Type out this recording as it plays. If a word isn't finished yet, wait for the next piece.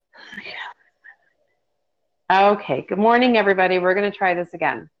Okay, good morning, everybody. We're going to try this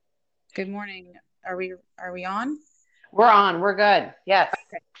again. Good morning. Are we on? We're on. We're good. Yes.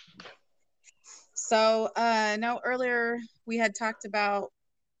 No, earlier we had talked about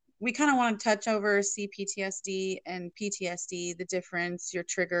we kind of want to touch over CPTSD and PTSD, the difference, your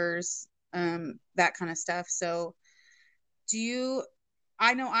triggers, that kind of stuff. So, do you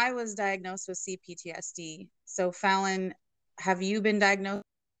I know I was diagnosed with CPTSD. So, Fallon, have you been diagnosed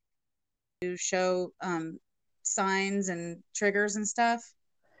to show signs and triggers and stuff?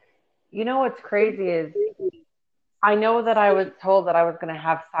 You know what's crazy is I know that I was told that I was going to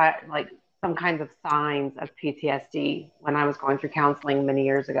have like some kinds of signs of PTSD when I was going through counseling many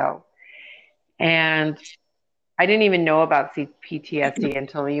years ago. And I didn't even know about PTSD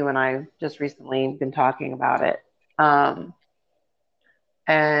until you and I just recently been talking about it. Um,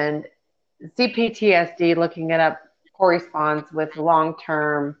 and CPTSD, looking it up, corresponds with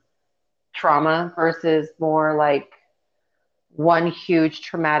long-term trauma versus more like one huge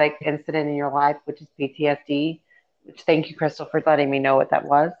traumatic incident in your life, which is PTSD, which thank you, Crystal, for letting me know what that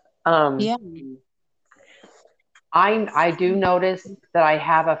was. Um, Yeah. I do notice that I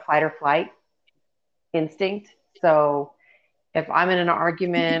have a fight or flight instinct. So if I'm in an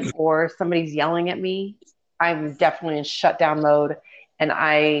argument or somebody's yelling at me, I'm definitely in shutdown mode. And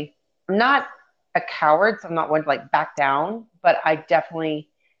I'm not a coward, so I'm not one to like back down, but I definitely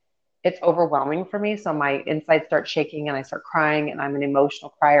it's overwhelming for me. So my insides start shaking and I start crying and I'm an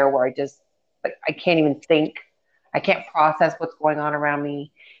emotional crier where I just like I can't even think. I can't process what's going on around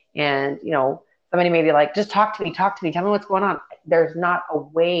me. And somebody may be like, just talk to me, tell me what's going on. There's not a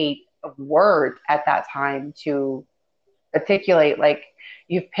way of words at that time to articulate like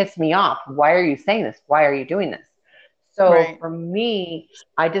you've pissed me off. Why are you saying this? Why are you doing this? So Right. for me,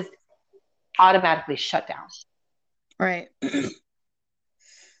 I just automatically shut down. Right.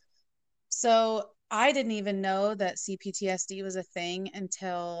 So I didn't even know that CPTSD was a thing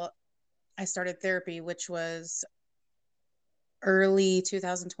until I started therapy, which was early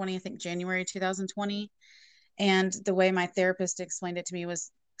 2020, I think January 2020. And the way my therapist explained it to me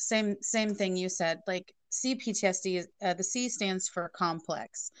was same thing you said. Like CPTSD is the C stands for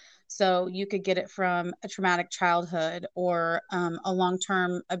complex. So you could get it from a traumatic childhood or a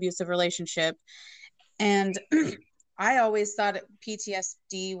long-term abusive relationship. And I always thought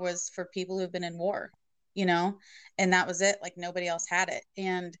PTSD was for people who've been in war, you know, and that was it. Like nobody else had it.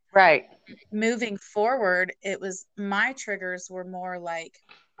 And Right. moving forward, it was my triggers were more like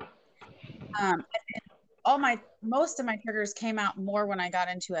um, all my most of my triggers came out more when I got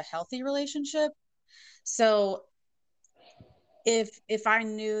into a healthy relationship. So if I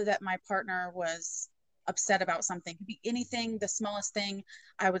knew that my partner was upset about something, could be anything, the smallest thing,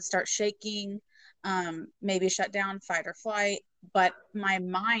 I would start shaking, maybe shut down, fight or flight. But my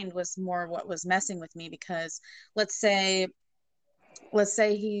mind was more what was messing with me because let's say let's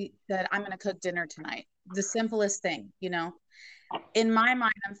say he said, I'm going to cook dinner tonight. The simplest thing, in my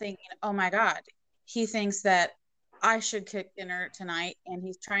mind, I'm thinking, oh my God, he thinks that I should cook dinner tonight. And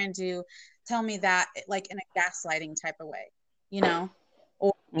he's trying to tell me that like in a gaslighting type of way, you know,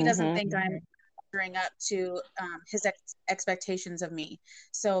 or he doesn't Mm-hmm. think I'm measuring up to his expectations of me.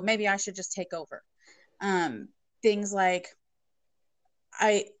 So maybe I should just take over. Um, Things like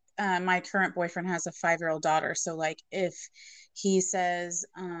I, my current boyfriend has a 5-year-old daughter. So like if he says,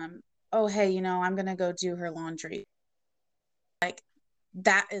 oh, hey, I'm going to go do her laundry,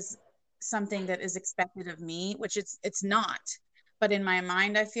 that is something that is expected of me, which it's not. But in my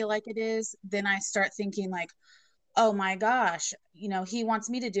mind, I feel like it is. Then I start thinking like, oh my gosh, he wants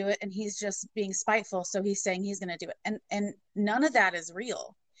me to do it and he's just being spiteful. So he's saying he's going to do it. And none of that is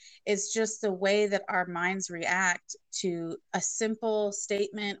real. It's just the way that our minds react to a simple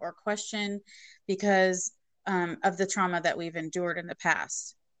statement or question because of the trauma that we've endured in the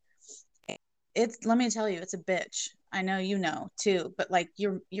past. Let me tell you, it's a bitch. I know you know too, but like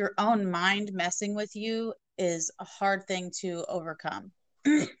your own mind messing with you is a hard thing to overcome.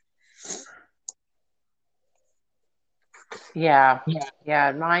 Yeah.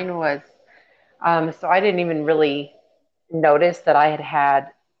 Yeah. Mine was, so I didn't even really notice that I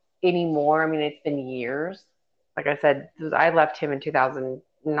had any more. I mean, it's been years. Like I said, I left him in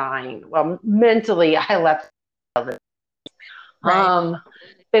 2009. Well, mentally, I left. Right. Um,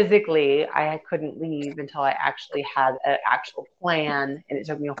 Physically, I couldn't leave until I actually had an actual plan, and it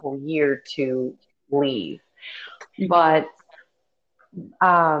took me a whole year to leave. But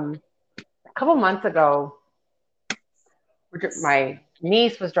a couple months ago, my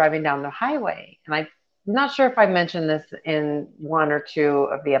niece was driving down the highway, and I'm not sure if I mentioned this in one or two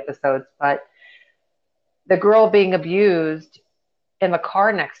of the episodes, but the girl being abused in the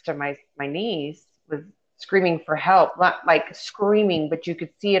car next to my niece was screaming for help, not like screaming, but you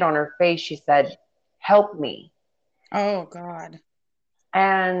could see it on her face. She said, "Help me." Oh God.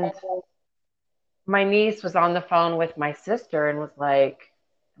 And my niece was on the phone with my sister and was like,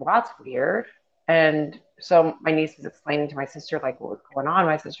 "Well, that's weird." And so my niece was explaining to my sister, like, what was going on.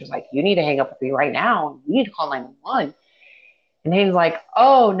 My sister's like, "You need to hang up with me right now. You need to call 911." And he's like,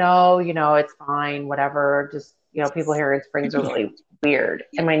 "Oh, no, it's fine, whatever. Just, people here in Springs are really weird."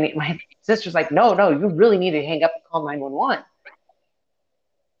 And my sister's like, "No, no, you really need to hang up and call 911."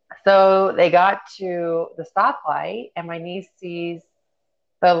 So they got to the stoplight, and my niece sees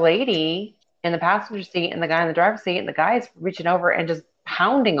the lady in the passenger seat and the guy in the driver's seat, and the guy's reaching over and just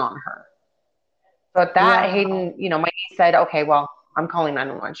pounding on her. So at that, Wow. Hayden, my niece said, "Okay, well, I'm calling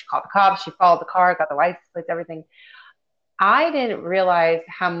 911." She called the cops. She followed the car, got the license plates, everything. I didn't realize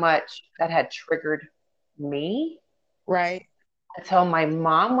how much that had triggered me Right. until my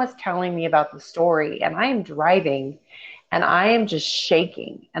mom was telling me about the story. And I am driving and I am just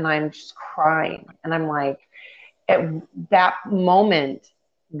shaking and I'm just crying. And I'm like, at that moment,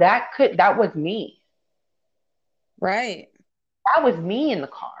 that was me. Right. That was me in the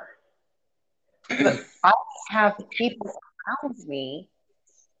car. But I have people around me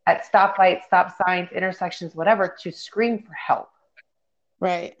at stoplights, stop signs, intersections, whatever, to scream for help.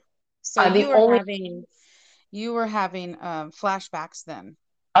 Right. So I'm the only you were having flashbacks then.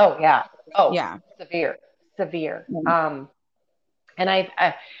 Oh yeah. Oh, Yeah. severe, severe. Mm. And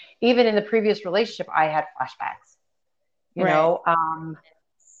even in the previous relationship, I had flashbacks. You Right. know,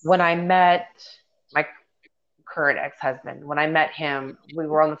 when I met my current ex-husband, when I met him, we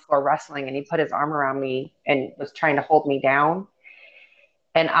were on the floor wrestling, and he put his arm around me and was trying to hold me down,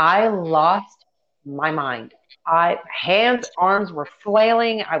 and I lost my mind. Arms were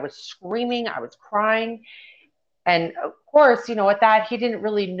flailing. I was screaming. I was crying. And of course, at that, he didn't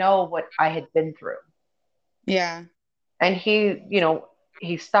really know what I had been through. Yeah. And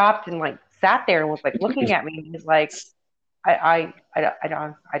he stopped and like sat there and was like looking at me. And he's like, I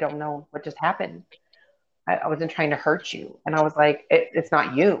don't know what just happened. I wasn't trying to hurt you. And I was like, it's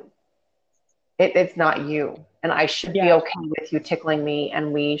not you. It's not you. And I should be Yeah. okay with you tickling me,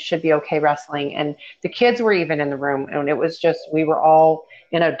 and we should be okay wrestling. And the kids were even in the room, and it was just, we were all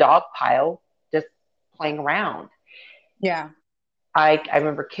in a dog pile just playing around. Yeah. I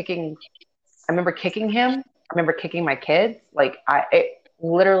remember kicking him. I remember kicking my kids. Like it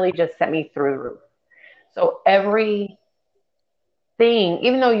literally just sent me through the roof. So everything,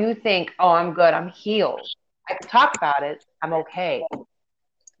 even though you think, "Oh, I'm good, I'm healed, I can talk about it, I'm okay,"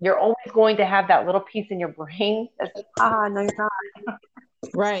 you're always going to have that little piece in your brain that says, no, you're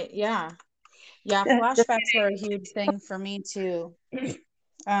Right. Yeah. Yeah. not. Just Flashbacks were a huge thing for me too.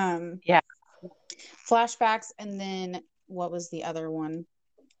 Um, yeah, flashbacks, and then what was the other one?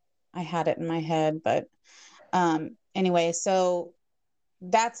 I had it in my head, but anyway, so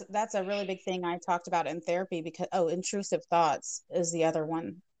that's a really big thing I talked about in therapy, because intrusive thoughts is the other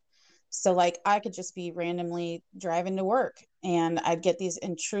one. So like I could just be randomly driving to work and I'd get these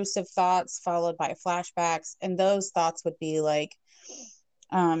intrusive thoughts followed by flashbacks, and those thoughts would be like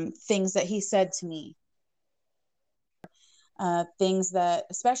things that he said to me, things that,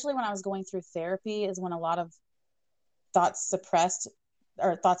 especially when I was going through therapy, is when a lot of thoughts suppressed,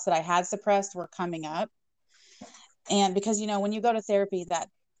 or thoughts that I had suppressed, were coming up. And because when you go to therapy, that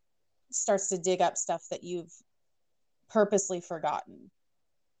starts to dig up stuff that you've purposely forgotten.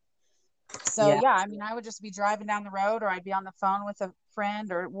 So yeah, yeah, I mean, I would just be driving down the road, or I'd be on the phone with a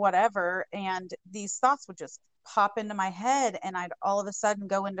friend or whatever, and these thoughts would just pop into my head, and I'd all of a sudden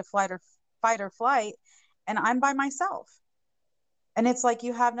go into fight or flight, and I'm by myself. And it's like,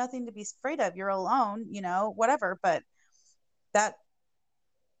 you have nothing to be afraid of. You're alone, whatever. But that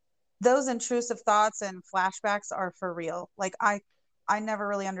those intrusive thoughts and flashbacks are for real. Like I never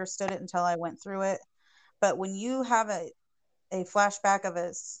really understood it until I went through it. But when you have a flashback of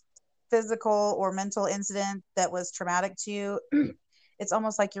a physical or mental incident that was traumatic to you, it's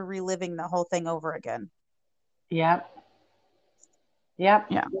almost like you're reliving the whole thing over again. yep, yep.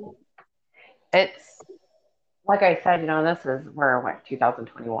 Yeah. It's like I said, this is where, what,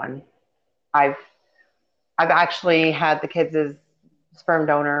 2021. I've I've actually had the kids' sperm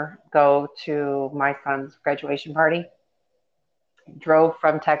donor go to my son's graduation party. Drove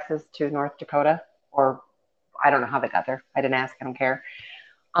from Texas to North Dakota, or I don't know how they got there. I didn't ask. I don't care.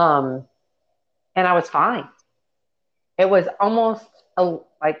 Um, and I was fine. It was almost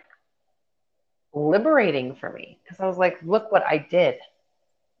like liberating for me, because I was like, look what I did.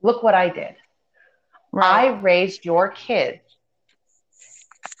 Look what I did. I Right. raised your kids,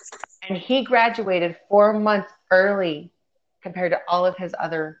 and he graduated 4 months early compared to all of his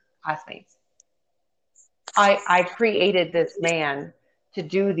other classmates. I created this man to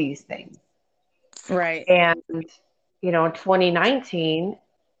do these things. Right. And, in 2019,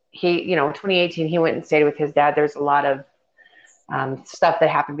 2018, he went and stayed with his dad. There's a lot of stuff that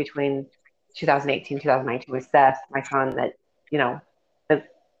happened between 2018, 2019 with Seth, my son, that, is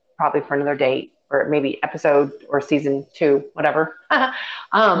probably for another date or maybe episode or season 2, whatever.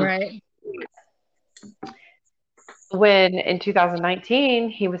 um, Right. when in 2019,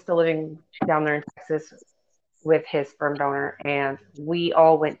 he was still living down there in Texas with his sperm donor, and we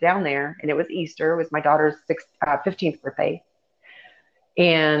all went down there, and it was Easter. It was my daughter's 15th birthday,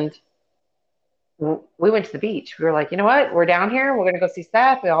 and we went to the beach. We were like, you know what? We're down here. We're going to go see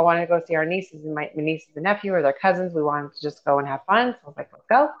Seth. We all wanted to go see our nieces and my nieces and nephew or their cousins. We wanted to just go and have fun. So I was like, let's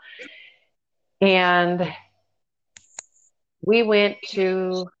go. And we went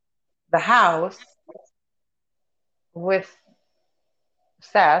to the house with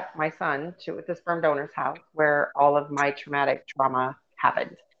Seth, my son, to the sperm donor's house where all of my traumatic trauma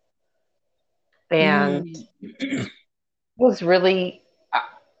happened. And Mm. it was really,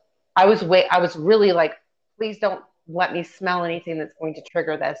 I was really like, please don't let me smell anything that's going to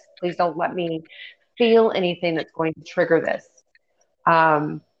trigger this. Please don't let me feel anything that's going to trigger this.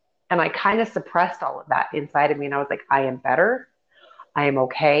 Um, and I kind of suppressed all of that inside of me. And I was like, I am better. I am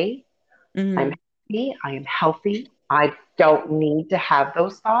okay. I'm Mm. happy. I am healthy. I don't need to have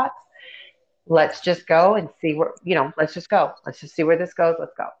those thoughts. Let's just go and see where, let's just go. Let's just see where this goes.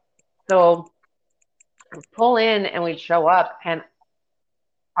 Let's go. So we pull in and we show up, and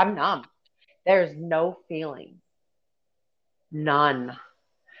I'm numb. There's no feeling, none.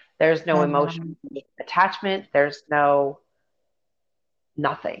 There's no emotional attachment. There's no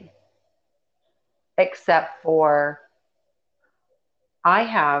nothing except for I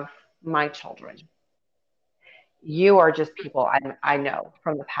have my children. You are just people I know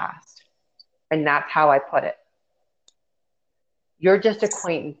from the past. And that's how I put it. You're just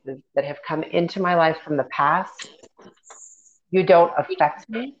acquaintances that have come into my life from the past. You don't affect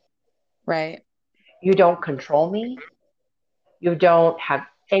me. Right. You don't control me. You don't have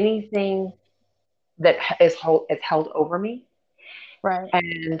anything that is held over me. Right.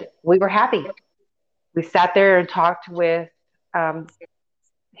 And we were happy. We sat there and talked with um,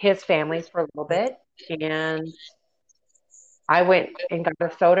 his family for a little bit. And I went and got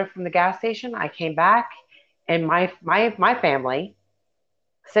a soda from the gas station. I came back, and my family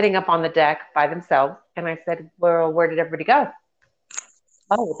sitting up on the deck by themselves. And I said, well, where did everybody go?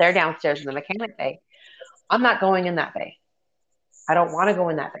 Oh, they're downstairs in the mechanic bay. I'm not going in that bay. I don't want to go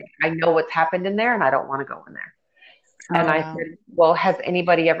in that bay. I know what's happened in there, and I don't want to go in there. Oh, And I wow. said, well, has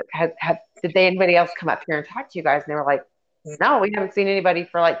anybody ever, did anybody else come up here and talk to you guys? And they were like, no, we haven't seen anybody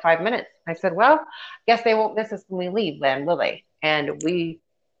for like 5 minutes. I said, well, I guess they won't miss us when we leave then, will they? And we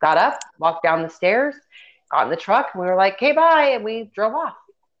got up, walked down the stairs, got in the truck, and we were like, okay, bye. And we drove off,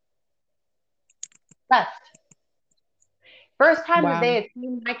 left. First time that Wow. they had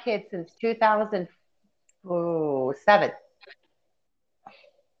seen my kids since 2007.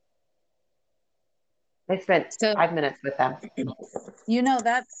 They spent So, 5 minutes with them.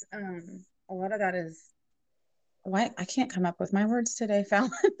 that's a lot of that is why I can't come up with my words today,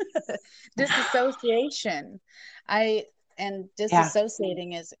 Fallon. Disassociation. I and Yeah.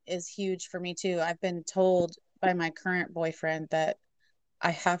 disassociating is huge for me too. I've been told by my current boyfriend that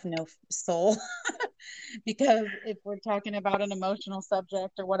I have no soul because if we're talking about an emotional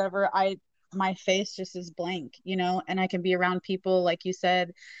subject or whatever, I my face just is blank, and I can be around people like you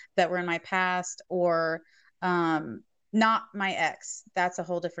said that were in my past or um not my ex. That's a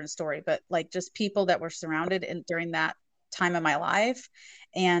whole different story, but like just people that were surrounded in during that time of my life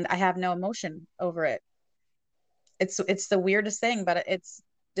and I have no emotion over it. It's the weirdest thing, but it's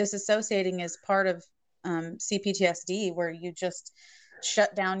disassociating is part of CPTSD where you just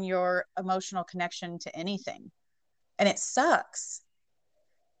shut down your emotional connection to anything. And it sucks,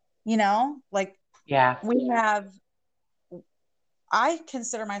 like Yeah. we have, I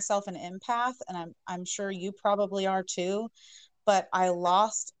consider myself an empath and I'm sure you probably are too, but I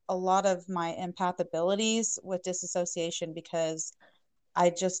lost a lot of my empath abilities with disassociation because I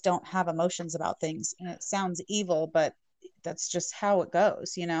just don't have emotions about things. And it sounds evil, but that's just how it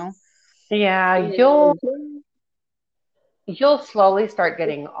goes. Yeah. You'll slowly start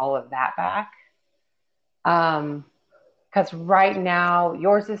getting all of that back. Because right now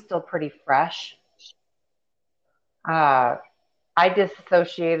yours is still pretty fresh. Uh, I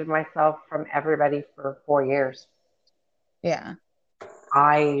disassociated myself from everybody for 4 years. Yeah.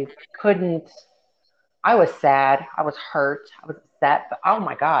 I couldn't, I was sad. I was hurt. I was upset. But oh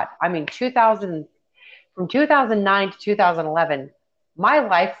my God. I mean, from 2009 to 2011, my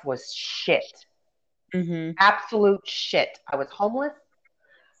life was shit. Mm-hmm. Absolute shit. I was homeless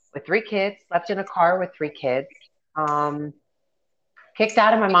with 3 kids, slept in a car with 3 kids, um, kicked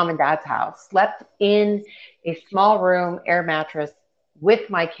out of my mom and dad's house, slept in a small room, air mattress with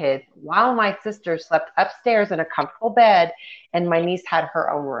my kids while my sister slept upstairs in a comfortable bed and my niece had her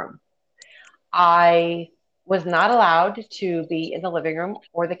own room. I was not allowed to be in the living room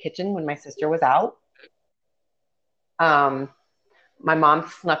or the kitchen when my sister was out. Um, my mom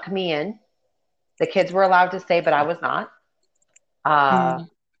snuck me in. The kids were allowed to stay, but I was not. Uh, Mm-hmm.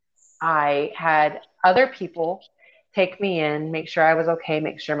 I had other people take me in, make sure I was okay,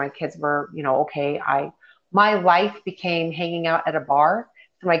 make sure my kids were, okay. My life became hanging out at a bar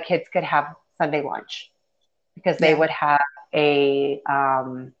so my kids could have Sunday lunch because they Yeah. would have a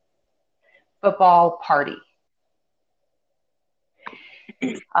football party.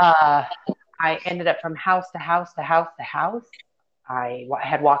 Uh, I ended up from house to house to house to house. I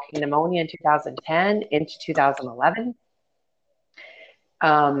had walking pneumonia in 2010 into 2011.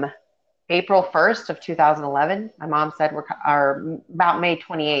 Um, April 1st of 2011, my mom said, or about May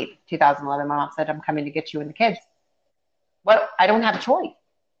 28th, 2011, my mom said, I'm coming to get you and the kids. Well, I don't have a choice.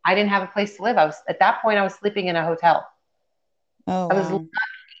 I didn't have a place to live. At that point, I was sleeping in a hotel. Oh, I was wow.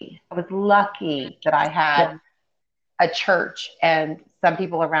 lucky. I was lucky that I Yeah. had a church and some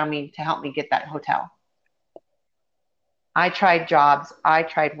people around me to help me get that hotel. I tried jobs. I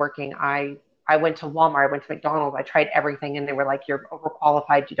tried working. I went to Walmart. I went to McDonald's. I tried everything, and they were like, "You're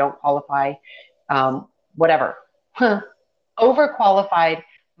overqualified. You don't qualify. Whatever." Overqualified.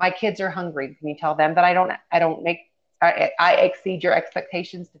 My kids are hungry. Can you tell them that I don't make I exceed your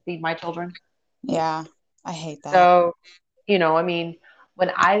expectations to feed my children? Yeah. I hate that. So, I mean,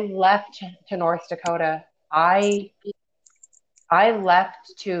 when I left to North Dakota, I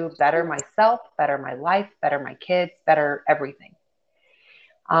left to better myself, better my life, better my kids, better everything.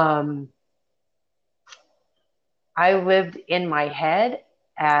 Um, I lived in my head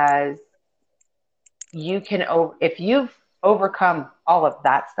as if you've overcome all of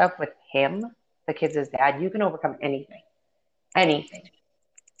that stuff with him, the kids' dad, you can overcome anything, anything.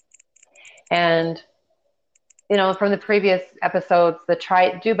 And from the previous episodes,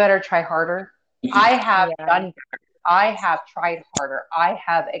 do better, try harder. I have Yeah. done better. I have tried harder. I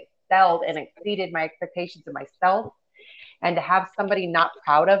have excelled and exceeded my expectations of myself. And to have somebody not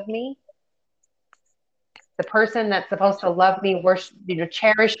proud of me, the person that's supposed to love me, worship,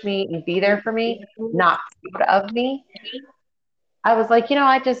 cherish me and be there for me, not proud of me. I was like,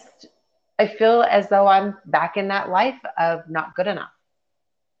 I feel as though I'm back in that life of not good enough.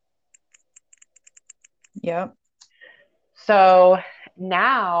 Yep. So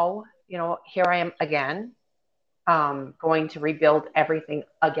now, here I am again, going to rebuild everything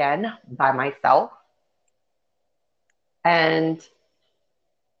again by myself. And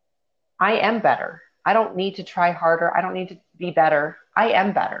I am better. I don't need to try harder. I don't need to be better. I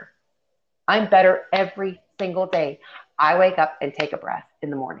am better. I'm better every single day. I wake up and take a breath in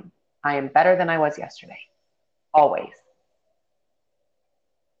the morning. I am better than I was yesterday, always.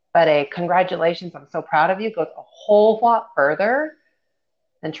 But a congratulations, I'm so proud of you goes a whole lot further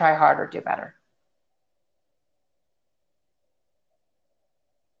than try harder, do better.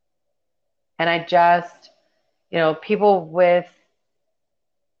 And I just, people with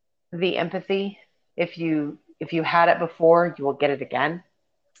the empathy, if you had it before, you will get it again.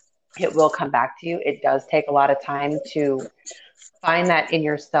 It will come back to you. It does take a lot of time to find that in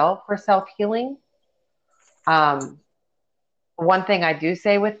yourself for self-healing. Um, One thing I do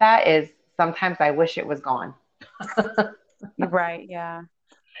say with that is sometimes I wish it was gone. You're right. Yeah.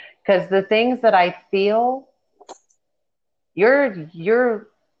 Because the things that I feel, your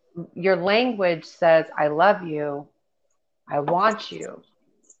your language says, I love you, I want you,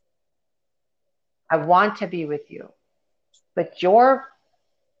 I want to be with you. But your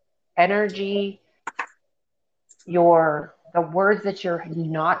energy, the words that you're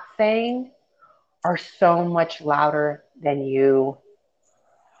not saying are so much louder than you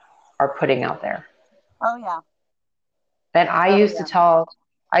are putting out there. Oh, yeah. And Oh, yeah.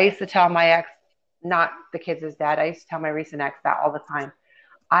 I used to tell my ex, not the kids' dad, I used to tell my recent ex that all the time.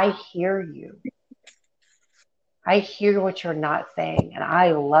 I hear you. I hear what you're not saying, and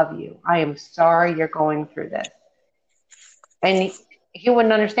I love you. I am sorry you're going through this. And he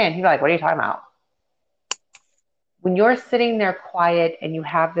wouldn't understand. He'd be like, what are you talking about? When you're sitting there quiet and you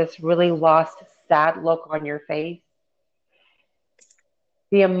have this really lost, sad look on your face,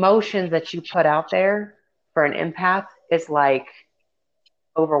 the emotions that you put out there for an empath is like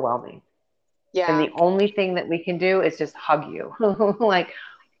overwhelming. And Yeah. the only thing that we can do is just hug you. Like,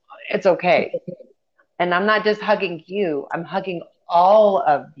 it's okay. And I'm not just hugging you, I'm hugging all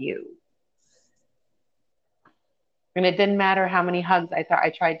of you. And it didn't matter how many hugs I thought I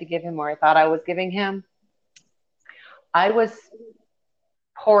tried to give him or I thought I was giving him. I was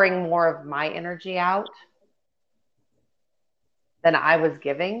pouring more of my energy out than I was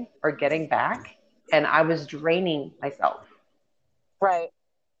giving or getting back. And I was draining myself Right.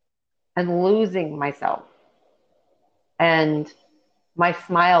 and losing myself. And my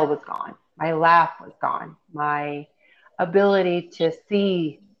smile was gone. My laugh was gone. My ability to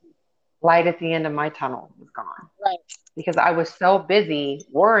see light at the end of my tunnel was gone Right. because I was so busy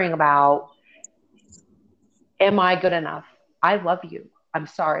worrying about, am I good enough? I love you. I'm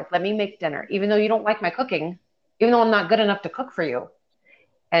sorry. Let me make dinner. Even though you don't like my cooking, even though I'm not good enough to cook for you.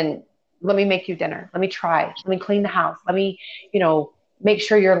 And let me make you dinner. Let me try. Let me clean the house. Let me, make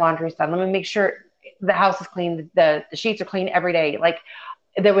sure your laundry's done. Let me make sure the house is clean. The sheets are clean every day. Like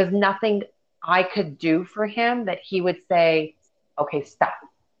there was nothing I could do for him that he would say, okay, stop.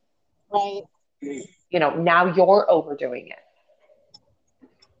 Right. Now you're overdoing it.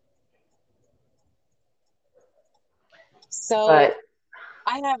 So But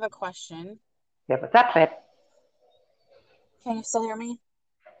I have a question. yeah, what's up, babe? Can you still hear me?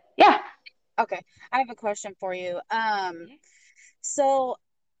 Yeah. Okay. I have a question for you. So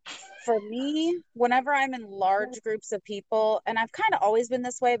for me, whenever I'm in large groups of people, and I've kind of always been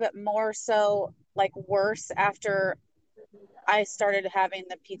this way, but more so like worse after I started having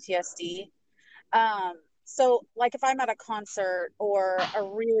the PTSD. So like if I'm at a concert or a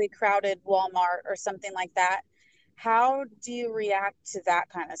really crowded Walmart or something like that, how do you react to that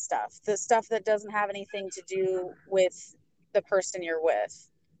kind of stuff? The stuff that doesn't have anything to do with the person you're with.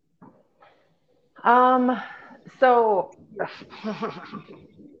 Um, so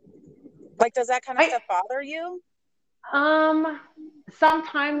Like, does that kind of I stuff bother you? um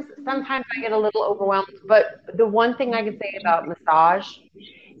sometimes I get a little overwhelmed, but the one thing I can say about massage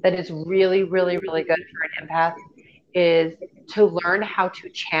that is really, really, really good for an empath is to learn how to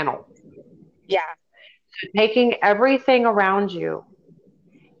channel. Yeah, Taking everything around you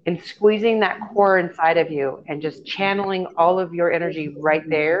and squeezing that core inside of you and just channeling all of your energy right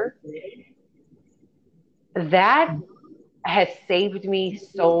there. That has saved me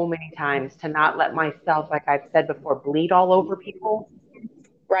so many times to not let myself, like I've said before, bleed all over people,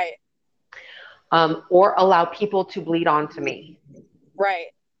 right, or allow people to bleed onto me. right.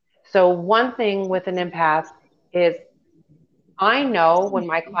 So, one thing with an empath is I know when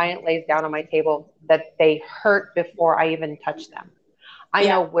my client lays down on my table that they hurt before I even touch them. I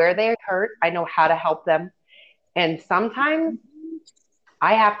Yeah, know where they hurt, I know how to help them. And sometimes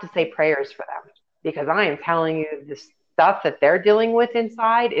I have to say prayers for them because I am telling you the stuff that they're dealing with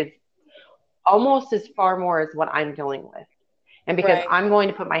inside is almost as far more as what I'm dealing with. And because right, I'm going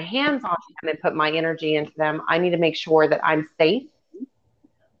to put my hands on them and put my energy into them, I need to make sure that I'm safe,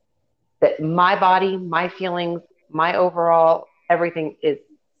 that my body, my feelings, my overall everything is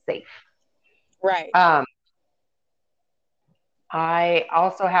safe. right, Um, I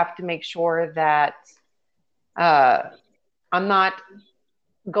also have to make sure that uh, I'm not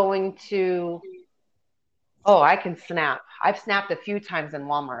going to, oh, I can snap. I've snapped a few times in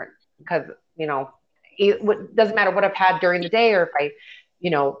Walmart because, it doesn't matter what I've had during the day or if I,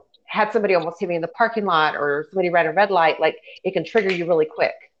 had somebody almost hit me in the parking lot or somebody ran a red light, like it can trigger you really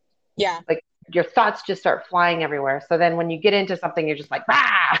quick. yeah, Like your thoughts just start flying everywhere. So then when you get into something, you're just like,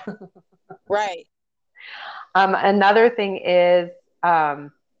 ah. right, Another thing is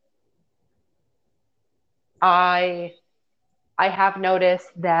um, I I have noticed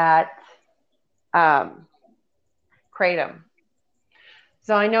that um, kratom.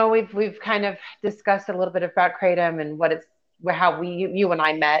 So I know we've kind of discussed a little bit about kratom and what it's how you and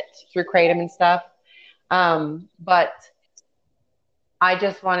I met through kratom and stuff. But I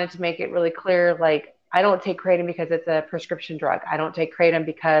just wanted to make it really clear, like I don't take kratom because it's a prescription drug. I don't take kratom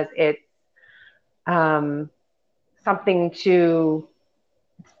because it's um, something to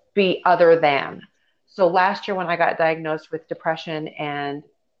be other than. So last year when I got diagnosed with depression and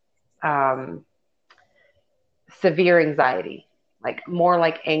um, severe anxiety, like more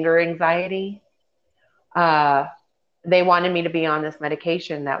like anger anxiety, uh, they wanted me to be on this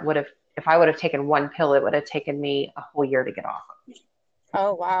medication that would have, if I would have taken one pill, it would have taken me a whole year to get off of.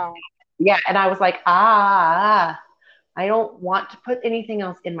 oh wow, Yeah, and I was like, I don't want to put anything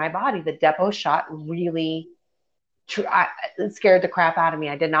else in my body. The depot shot really it scared the crap out of me.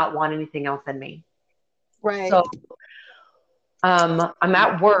 I did not want anything else in me. right, So I'm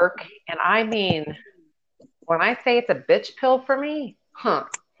at work, and I mean, when I say it's a bitch pill for me, huh,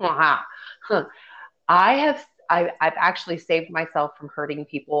 I've actually saved myself from hurting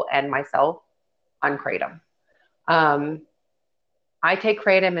people and myself on kratom. Um, I take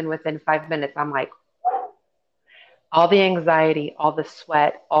kratom, and within 5 minutes, I'm like, all the anxiety, all the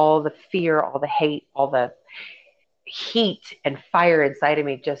sweat, all the fear, all the hate, all the heat and fire inside of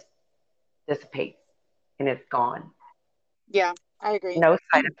me just dissipates and it's gone. Yeah, I agree. No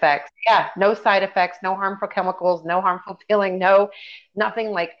side effects. Yeah, no side effects, no harmful chemicals, no harmful feeling, no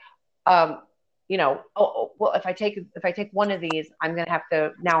nothing like um well if I take one of these, I'm gonna have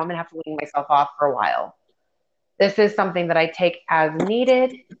to wean myself off for a while. This is something that I take as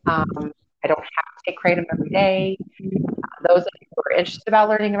needed. I don't have to take kratom every day. Those of you who are interested about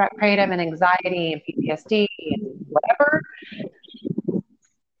learning about kratom and anxiety and PTSD and whatever,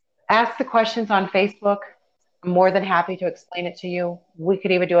 ask the questions on Facebook. I'm more than happy to explain it to you. We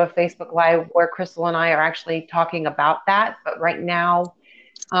could even do a Facebook Live where Crystal and I are actually talking about that. But right now,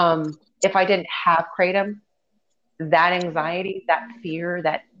 if I didn't have kratom, that anxiety, that fear,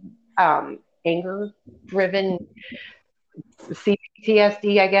 that anger driven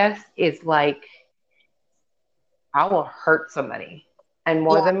CPTSD, I guess, is like I will hurt somebody. And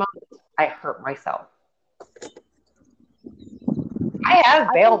more Yeah, than most, I hurt myself. I have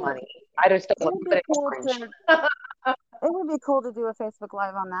I bail think money. I just it don't would put be it in cool orange. to it would be cool to do a Facebook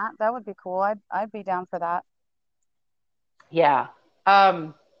Live on that. That would be cool. I'd be down for that. Yeah.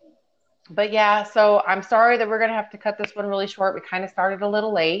 Um, but yeah, so I'm sorry that we're gonna have to cut this one really short. We kind of started a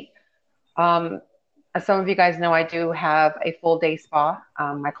little late. Um, as some of you guys know, I do have a full day spa.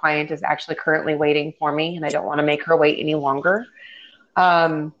 My client is actually currently waiting for me, and I don't want to make her wait any longer.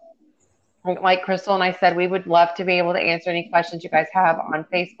 Um, like Crystal and I said, we would love to be able to answer any questions you guys have on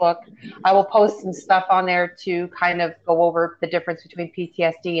Facebook. I will post some stuff on there to kind of go over the difference between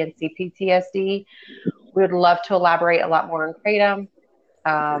PTSD and CPTSD. We would love to elaborate a lot more on kratom,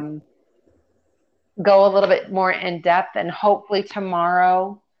 um, go a little bit more in depth, and hopefully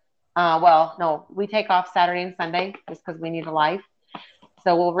tomorrow. Well, no, we take off Saturday and Sunday just because we need a life.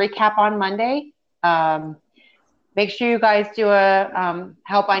 So we'll recap on Monday. Um, Make sure you guys do a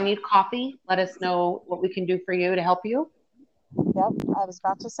help I need coffee. Let us know what we can do for you to help you. Yep, I was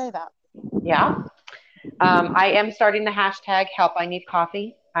about to say that. Yeah. I am starting the hashtag help I need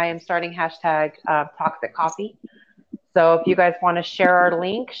coffee. I am starting hashtag toxic coffee. So if you guys want to share our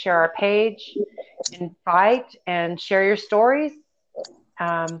link, share our page, invite and share your stories.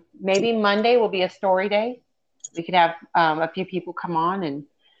 Maybe Monday will be a story day. We could have a few people come on and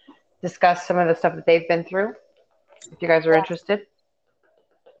discuss some of the stuff that they've been through. If you guys are Yeah. interested.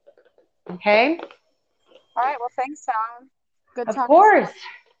 Okay. All right. Well, thanks, Tom. Good Of talking some course. more.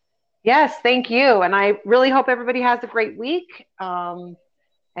 Yes, thank you. And I really hope everybody has a great week.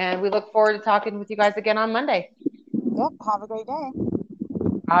 And we look forward to talking with you guys again on Monday. Yep. Have a great day.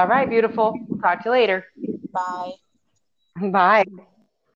 All right, beautiful. We'll talk to you later. Bye. Bye.